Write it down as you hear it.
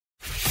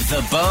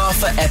The bar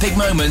for epic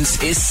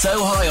moments is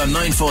so high on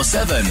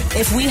 947.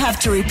 If we have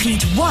to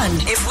repeat one,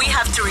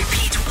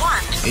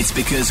 it's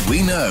because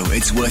we know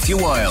it's worth your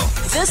while.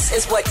 this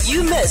is what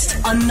you missed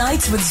on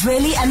Nights with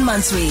Zweli and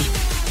Mansui.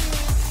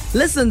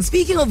 Listen,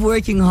 speaking of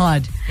working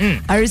hard,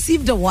 I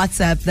received a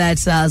WhatsApp that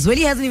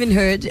Zweli hasn't even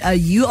heard.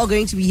 You are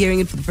going to be hearing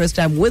it for the first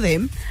time with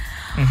him.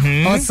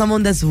 About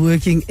someone that's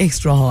working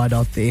extra hard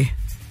out there.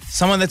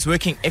 Someone that's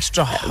working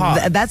extra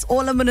hard. That's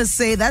all I'm going to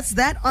say. That's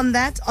that on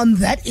that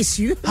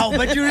issue. How?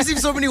 But you receive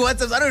so many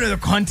WhatsApps. I don't know the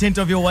content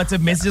of your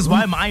WhatsApp messages.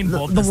 Why am I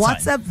involved The this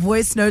WhatsApp time?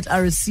 voice note I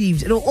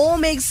received. It'll all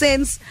make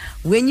sense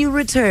when you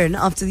return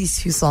after these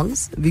two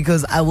songs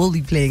because I will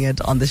be playing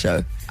it on the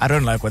show. I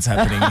don't like what's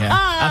happening here.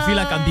 I feel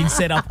like I'm being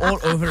set up all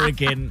over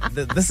again.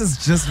 This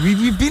is just...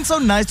 We've been so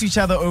nice to each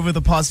other over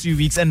the past few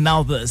weeks, and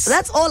now this.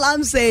 That's all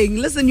I'm saying.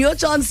 Listen, your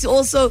chance to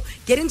also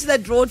get into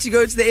that draw to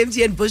go to the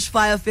MTN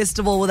Bushfire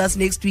Festival with us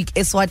next week,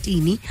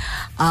 Eswatini.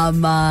 So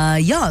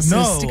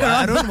No, stick around.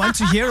 I don't want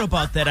to hear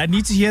about that. I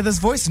need to hear this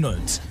voice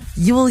note.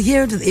 You will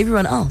hear it with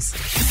everyone else.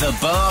 The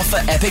bar for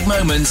epic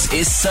moments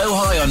is so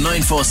high on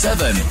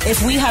 947.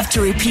 If we have to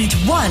repeat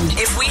one,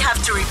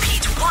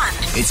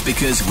 It's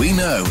because we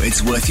know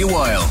it's worth your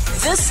while.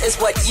 this is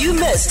what you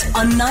missed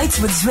on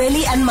Nights with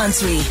Zweli and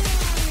Mansui.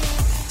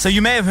 So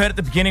you may have heard at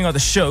the beginning of the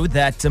show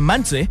that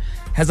Mantwe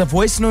has a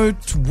voice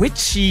note which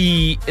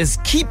she is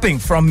keeping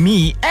from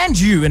me and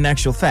you, in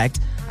actual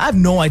fact. I have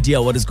no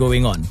idea what is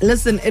going on.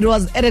 Listen, it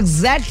was at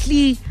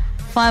exactly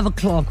 5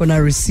 o'clock when I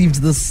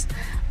received this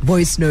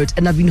voice note,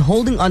 and I've been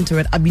holding on to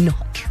it. I've been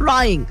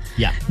trying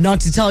not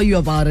to tell you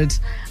about it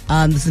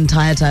this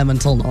entire time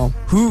until now.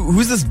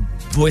 Who's this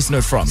voice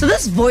note from? So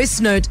this voice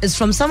note is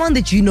from someone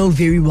that you know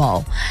very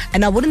well,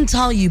 and I wouldn't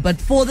tell you,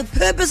 but for the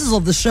purposes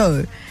of the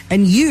show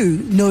and you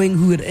knowing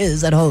who it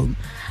is at home,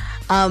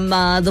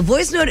 the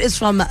voice note is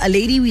from a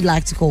lady we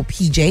like to call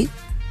PJ.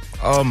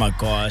 Oh my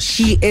gosh.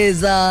 She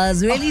is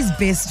Zweli's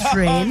best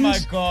friend. Oh my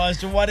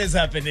gosh, what is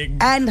happening?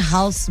 And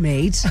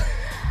housemate.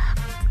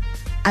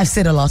 I've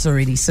said a lot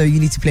already, so you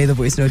need to play the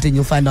voice note and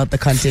you'll find out the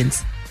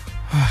contents.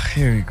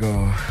 Here we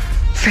go.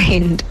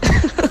 Friend.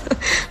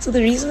 So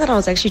the reason that I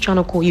was actually trying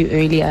to call you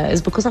earlier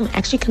is because I'm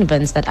actually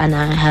convinced that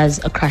Anna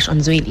has a crush on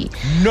Zweli.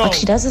 No. Like,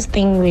 she does this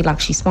thing where, like,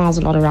 she smiles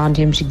a lot around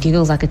him. She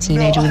giggles like a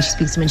teenager when she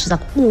speaks to him. And she's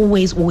like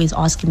always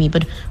asking me,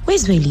 but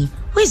where's Zweli?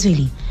 Where's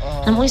Zweli?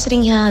 And I'm always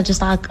sitting here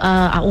just like,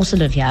 I also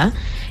live here.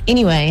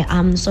 Anyway,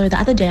 so the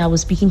other day I was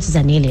speaking to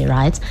Zanele,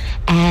 right?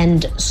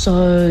 And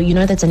so, you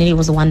know that Zanele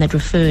was the one that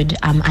referred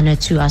Anna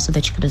to us so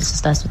that she could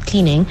assist us with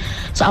cleaning.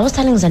 So I was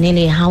telling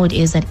Zanele how it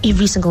is that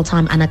every single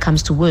time Anna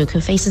comes to work,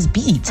 her face is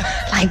beat.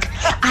 Like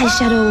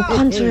eyeshadow,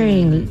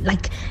 contouring,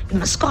 like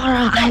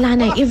mascara,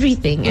 eyeliner,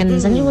 everything. And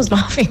Zanele was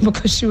laughing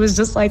because she was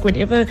just like,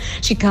 whenever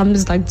she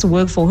comes like to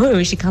work for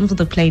her, she comes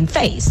with a plain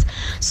face.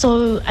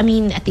 So, I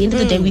mean, at the end of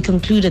the day, we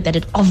concluded that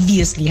it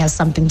obviously has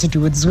something to do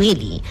with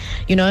Zweli,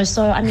 you know?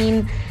 So, I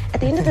mean,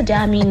 at the end of the day,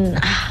 I mean,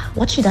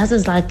 what she does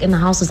is like in the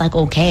house is like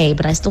okay,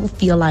 but I still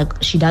feel like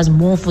she does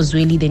more for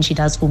Zweli than she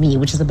does for me,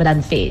 which is a bit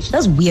unfair. She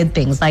does weird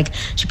things, like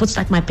she puts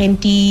like my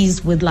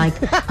panties with like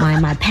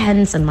my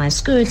pants and my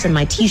skirts and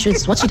my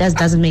t-shirts. What she does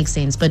doesn't make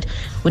sense, but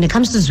when it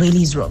comes to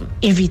Zweli's room,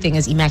 everything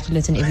is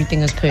immaculate and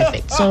everything is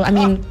perfect. So, I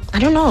mean, I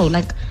don't know,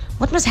 like,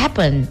 what must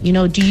happen? You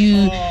know,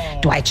 do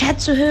I chat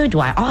to her? Do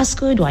I ask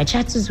her? Do I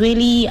chat to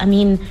Zweli? I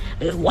mean,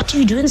 what do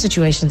you do in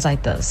situations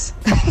like this?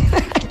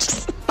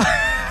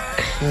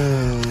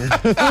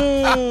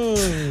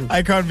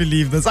 I can't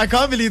believe this. I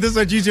can't believe this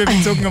what you two have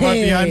been talking about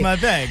behind my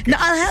back. Now,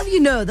 I'll have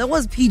you know, that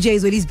was PJ,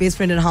 Zweli's best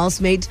friend and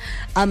housemate.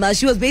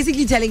 She was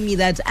basically telling me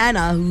that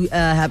Anna, who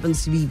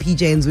happens to be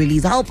PJ and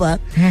Zweli's helper,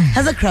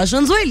 has a crush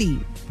on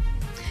Zweli.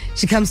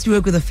 She comes to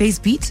work with a face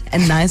beat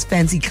and nice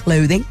fancy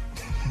clothing.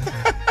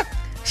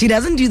 She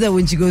doesn't do that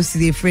when she goes to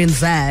their friend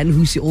Zan,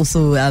 who she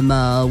also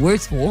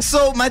works for.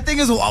 So my thing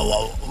is,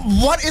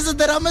 what is it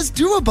that I must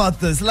do about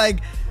this?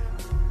 Like,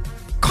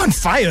 can't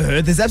fire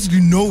her. There's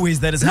absolutely no ways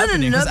that is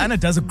happening because Anna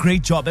does a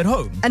great job at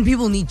home. And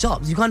people need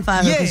jobs. You can't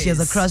fire her because she has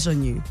a crush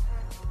on you.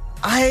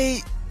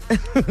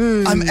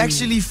 I'm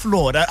actually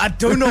flawed. I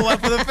don't know why.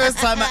 For the first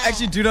time, I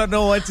actually do not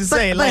know what to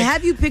say. But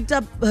have you picked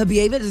up her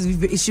behavior?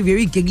 Is she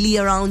very giggly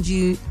around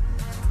you?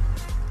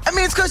 I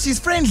mean, it's because she's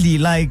friendly.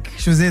 Like,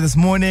 she was there this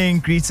morning,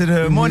 greeted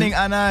her. Morning,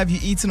 Anna, have you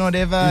eaten or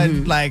whatever?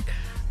 And like,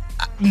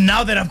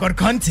 now that I've got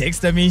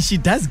context, I mean, she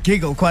does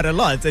giggle quite a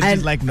lot. And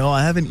she's like, no,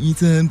 I haven't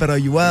eaten, but are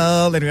you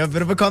well? And we have a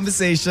bit of a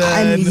conversation.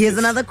 And here's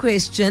another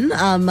question.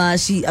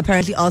 She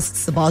apparently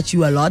asks about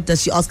you a lot.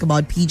 Does she ask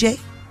about PJ?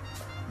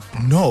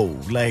 No,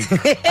 like, I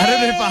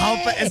don't know if a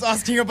helper is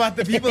asking about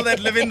the people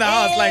that live in the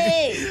house. Like,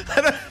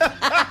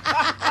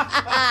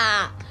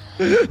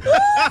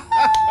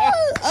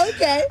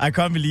 Okay. I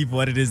can't believe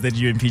what it is that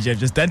you and PJ have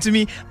just done to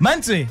me.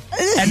 Mantwe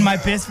and my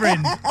best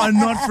friend are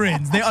not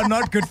friends. They are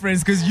not good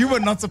friends because you were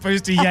not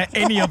supposed to hear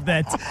any of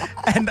that.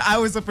 And I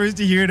was supposed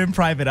to hear it in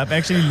private. I'm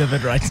actually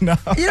livid right now.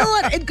 You know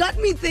what? It got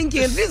me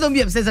thinking. Please don't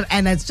be obsessed with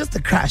Anna. It's just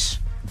a crush.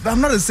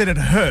 I'm not upset at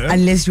her.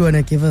 Unless you want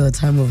to give her the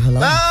time of her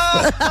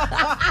life.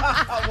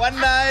 One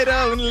night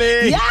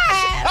only.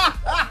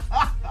 Yeah.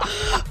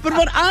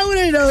 What I want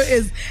to know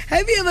is,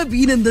 have you ever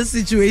been in this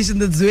situation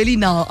that Zweli,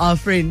 now our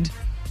friend,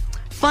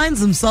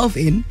 finds himself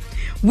in,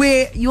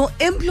 where your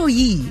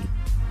employee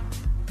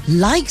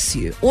likes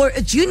you, or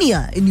a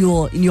junior in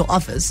your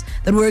office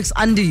that works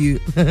under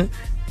you?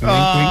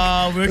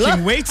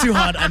 Working way too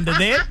hard under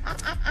there.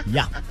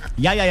 Yeah.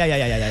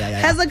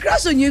 Has a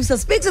crush on you,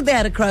 suspected they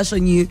had a crush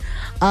on you,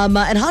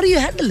 and how do you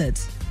handle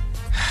it?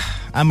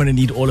 I'm going to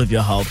need all of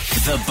your help.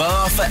 The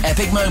bar for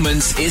epic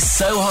moments is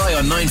so high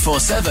on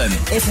 947.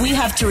 If we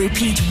have to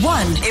repeat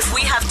one,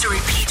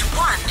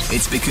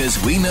 It's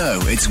because we know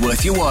it's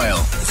worth your while.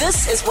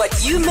 this is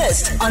what you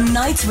missed on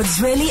Nights with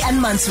Zweli and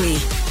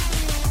Mansui.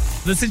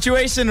 The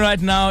situation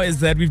right now is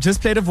that we've just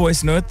played a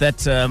voice note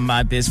that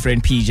my best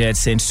friend PJ had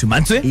sent to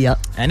Mansui. Yep.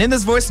 And in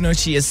this voice note,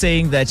 she is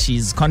saying that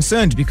she's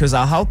concerned because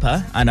our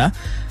helper, Anna,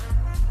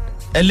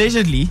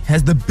 allegedly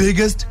has the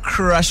biggest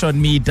crush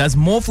on me, does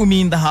more for me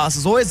in the house,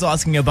 is always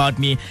asking about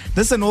me.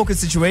 This is an awkward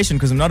situation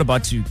because I'm not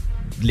about to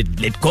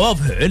let go of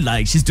her.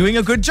 Like, she's doing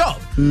a good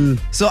job.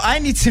 So I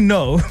need to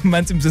know,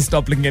 Mansum, just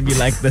stop looking at me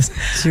like this.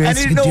 I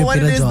need to know what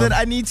it is that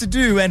I need to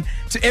do. And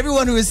to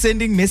everyone who is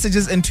sending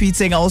messages and tweets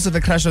saying I also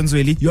have a crush on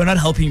Zweli, you're not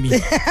helping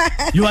me.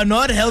 You are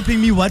not helping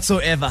me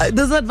whatsoever.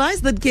 There's advice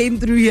that came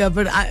through here,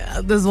 but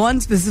there's one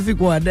specific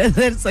one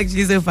that's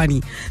actually so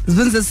funny. This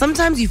one says,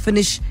 sometimes you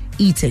finish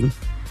eating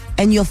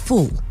and you're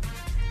full,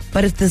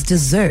 but if there's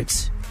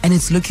dessert and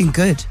it's looking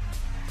good,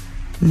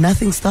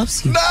 nothing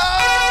stops you.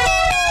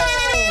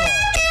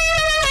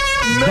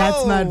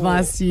 That's my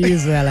advice to you,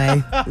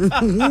 Zweli.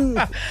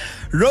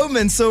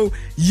 Roman, so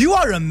you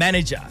are a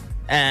manager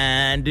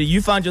and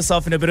you found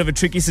yourself in a bit of a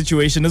tricky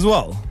situation as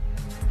well.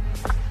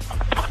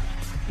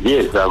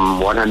 Yes,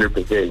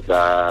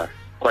 100%.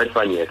 Quite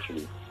funny,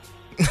 actually.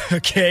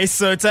 Okay,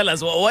 so tell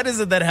us, what is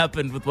it that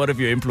happened with one of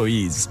your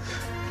employees?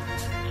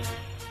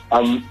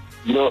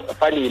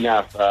 Funny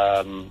enough,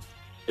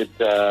 it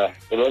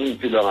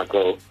wasn't too long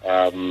ago.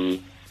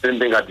 Didn't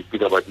think I'd be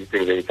speaking about these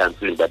things anytime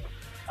soon, but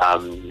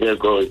here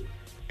goes.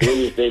 When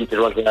you think it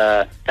was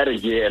at a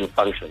year-end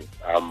function,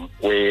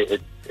 where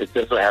it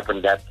just so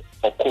happened that,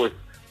 of course,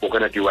 we're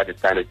going to do at the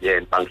standard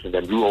year-end function,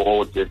 and we were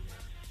all just,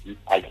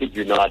 I kid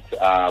you not,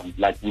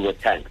 like we were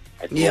tanked.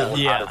 Out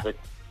of it.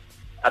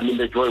 I mean,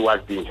 the joy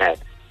was being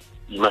had.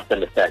 You must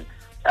understand.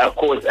 Of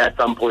course, at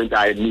some point,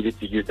 I needed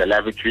to use the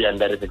lavatory, and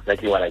that is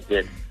exactly what I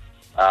did.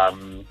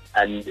 And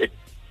it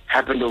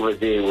happened over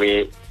there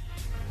where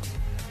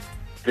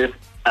this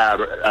a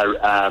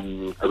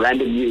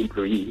random new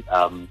employee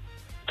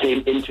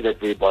came into the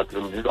very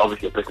bathroom. This is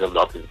obviously a person of the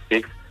opposite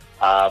sex,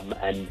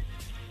 and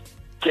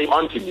came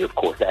onto me, of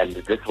course. And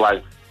it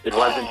wasn't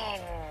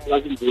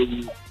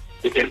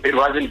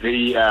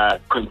very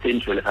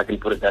consensual, if I can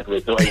put it that way.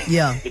 So I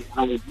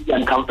was really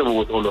uncomfortable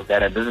with all of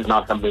that, and this is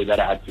not something that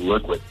I had to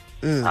work with.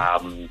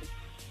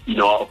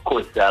 Of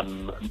course,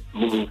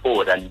 moving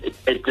forward, and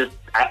it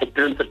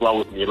didn't sit well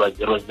with me. It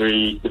was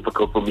very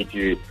difficult for me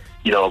to,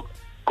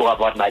 go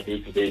about my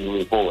day-to-day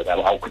moving forward,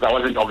 because I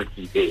wasn't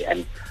obviously there.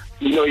 And,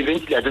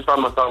 eventually I just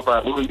found myself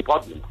moving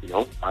departments,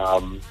 Didn't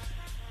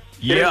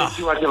make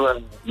too much of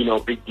a,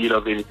 big deal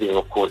of anything,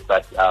 of course,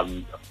 but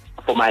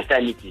for my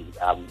sanity,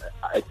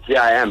 here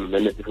I am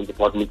in a different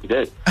department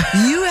today.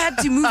 You had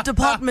to move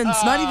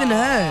departments, not even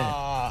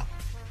her.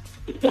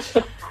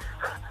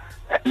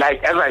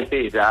 Like, as I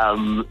said,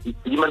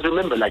 you must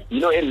remember,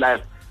 in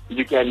life,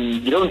 you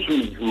don't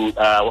choose who,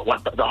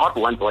 what the heart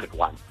wants what it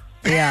wants.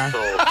 Yeah. So,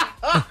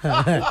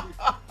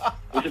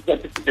 it's just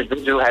that this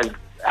individual has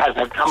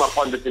come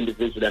upon this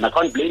individual, and I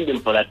can't blame them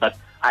for that, but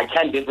I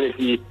can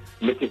definitely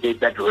mitigate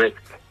that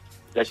risk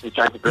that she's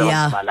trying to bring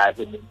into my life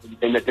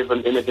in a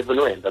different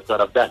way, and that's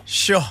what I've done.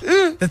 Sure.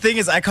 The thing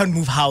is, I can't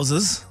move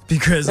houses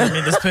because,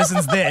 this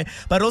person's there.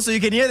 But also, you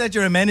can hear that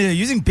you're a manager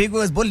using big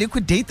words, but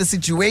liquidate the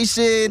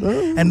situation.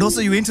 And also,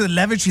 you went to the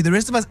lavatory. The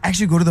rest of us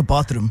actually go to the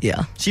bathroom.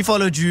 Yeah. She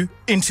followed you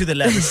into the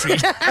lavatory.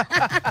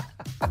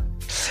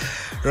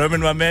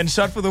 Roman, my man,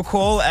 shot for the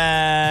call,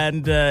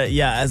 and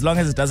as long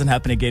as it doesn't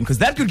happen again, because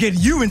that could get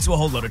you into a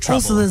whole lot of trouble.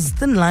 Also, there's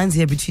thin lines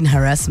here between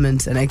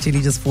harassment and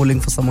actually just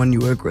falling for someone you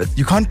work with.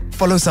 You can't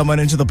follow someone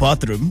into the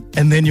bathroom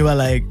and then you are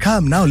like,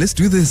 come now, let's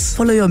do this.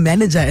 Follow your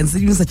manager and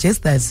even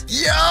suggest that.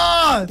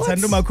 Yeah!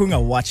 Tando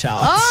Makunga, watch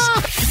out.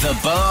 The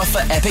bar for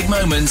epic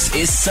moments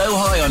is so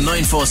high on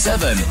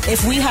 947.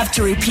 If we have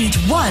to repeat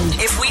one,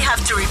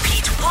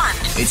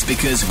 It's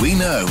because we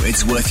know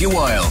it's worth your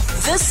while.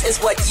 this is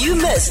what you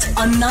missed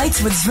on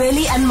Nights with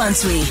Zweli and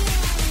Mansui.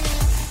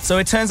 So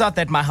it turns out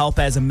that my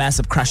helper has a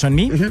massive crush on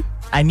me.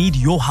 I need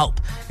your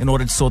help in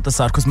order to sort this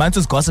out, because Man's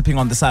was gossiping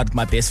on the side with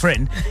my best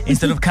friend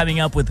instead of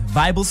coming up with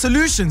viable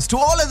solutions to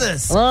all of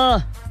this.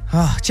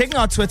 Checking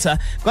out Twitter,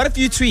 got a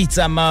few tweets.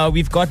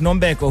 We've got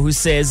Nombeko who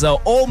says,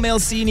 all male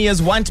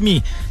seniors want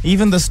me,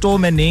 even the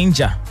storeman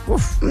ninja.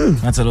 Oof,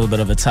 that's a little bit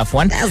of a tough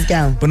one. Let's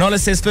go. Bonola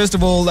says, first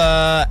of all,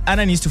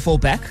 Anna needs to fall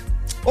back.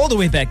 All the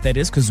way back, that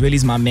is, because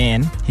Zweli's my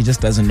man. He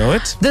just doesn't know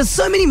it. There's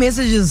so many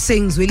messages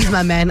saying Zweli's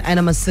my man and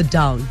I must sit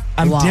down.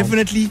 I'm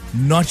definitely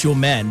not your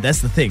man.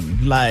 That's the thing.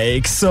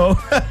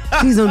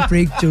 Please don't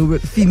break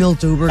female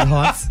Joburg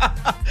hearts.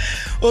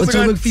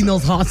 Potomac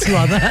females' hearts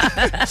rather.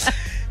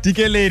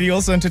 DK Lady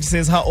also on Twitter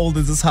says, how old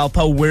is this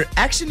helper? We're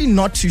actually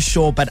not too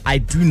sure, but I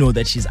do know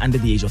that she's under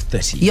the age of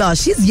 30. Yeah,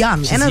 she's young.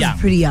 She's Anna's young.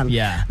 pretty young.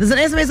 Yeah. There's an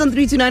SMS on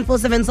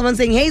 32947. Someone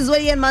saying, hey,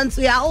 Zweli and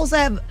Mansuya, I also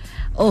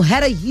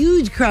had a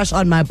huge crush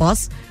on my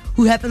boss,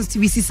 who happens to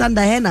be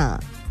Sisanda Hena.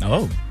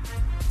 Oh.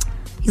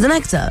 He's an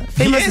actor.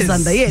 Famous Yes,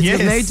 Sisanda. Yes, yes.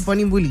 He's married to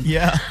Bonnie Mbuli.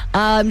 Yeah.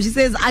 She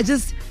says, I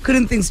just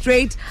couldn't think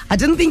straight. I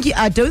don't think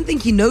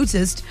he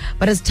noticed,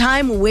 but as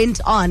time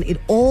went on,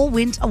 it all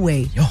went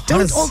away. Yo,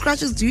 Don't all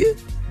crushes do you?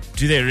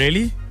 Do they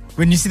really?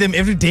 When you see them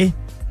every day?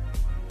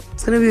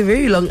 It's going to be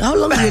very long. How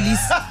long is your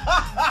lease?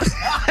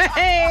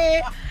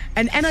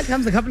 And Anna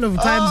comes a couple of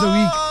times a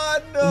week. Oh,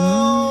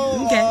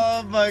 no. Okay.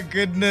 Oh, my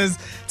goodness.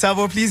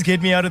 Tabo, please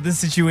get me out of this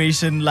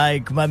situation.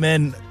 Like, my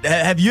man,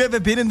 have you ever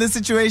been in this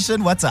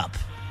situation? What's up?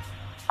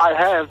 I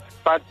have,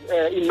 but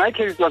in my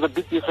case, it was a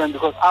bit different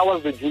because I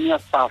was the junior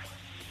staff.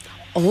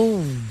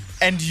 Oh.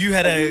 And you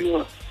had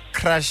a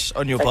crush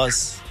on your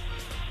boss?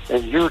 A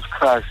huge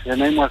crush. Her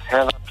name was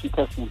Heather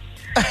Peterson.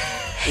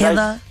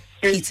 Heather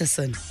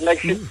Peterson. Like,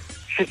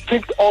 she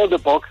ticked all the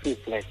boxes,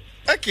 like.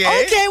 Okay.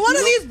 Okay, what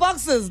are these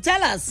boxes?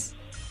 Tell us.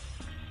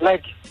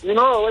 Like, you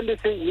know, when they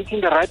say meeting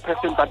the right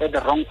person but at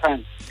the wrong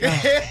time.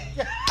 I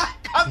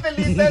can't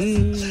believe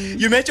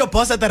this. You met your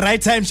boss at the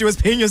right time. She was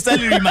paying your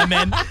salary, my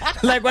man.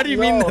 Like, what do you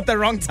mean at the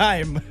wrong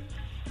time?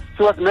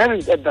 She was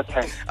married at that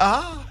time.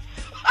 Ah.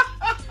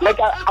 Like,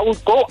 I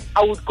would go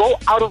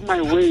out of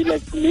my way,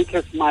 like, to make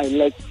her smile.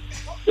 Like,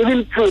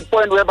 even to a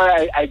point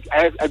whereby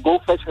I go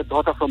fetch her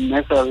daughter from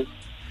nursery.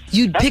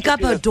 You'd That's pick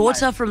up her just daughter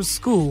smile. from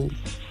school.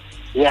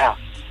 Yeah.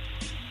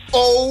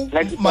 Oh,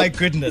 Like, my It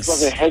goodness.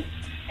 was a hectic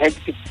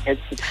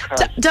crush.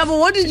 Tabo,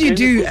 what did you It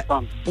gave me do?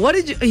 goosebumps. What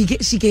did you?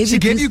 She gave She you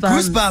gave you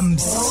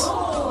goosebumps.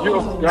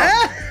 goosebumps.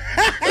 Yeah.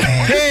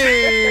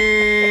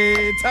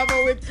 Hey,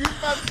 Tabo with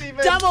goosebumps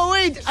even. Tabo,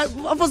 wait.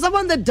 For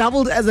someone that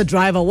doubled as a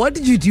driver, what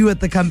did you do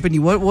at the company?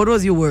 What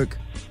was your work?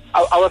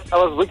 I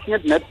was working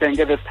at Nedbank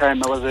at the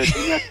time. I was a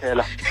junior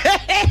teller.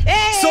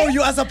 So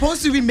you are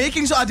supposed to be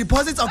making sure our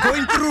deposits are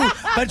going through,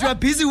 but you are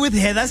busy with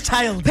Heather's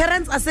child.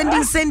 Parents are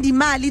sending Sandy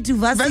Mali to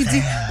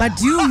varsity,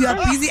 but you are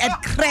busy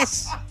at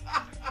crash.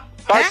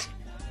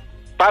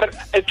 But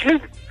at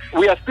least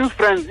we are still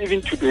friends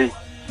even today.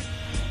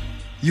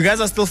 You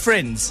guys are still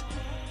friends?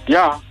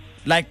 Yeah.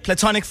 Like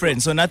platonic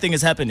friends, so nothing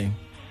is happening?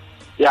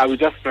 Yeah, we're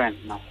just friends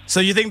now. So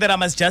you think that I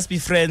must just be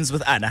friends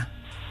with Anna?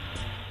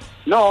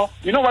 No,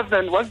 you know what's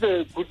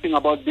the good thing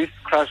about this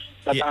crush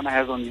that Yeah. Anna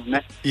has on you,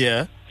 man?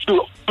 Yeah.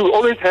 To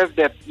always have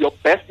your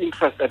best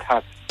interest at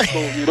heart, so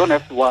you don't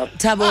have to worry.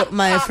 Tabo,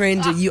 my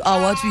friend, you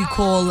are what we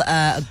call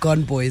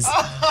gone boys. Do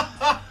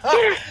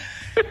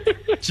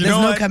you There's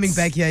know no what? coming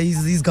back here.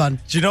 He's gone.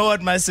 Do you know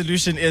what my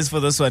solution is for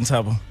this one,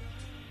 Tabo?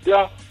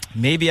 Yeah.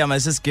 Maybe I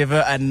must just give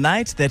her a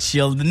night that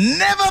she'll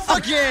never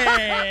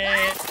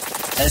forget.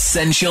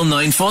 Essential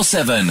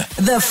 947.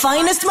 The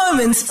finest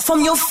moments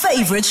from your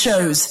favorite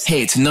shows.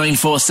 Hit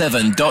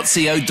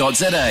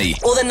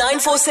 947.co.za. Or the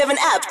 947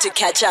 app to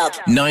catch up.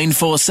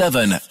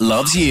 947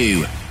 loves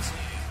you.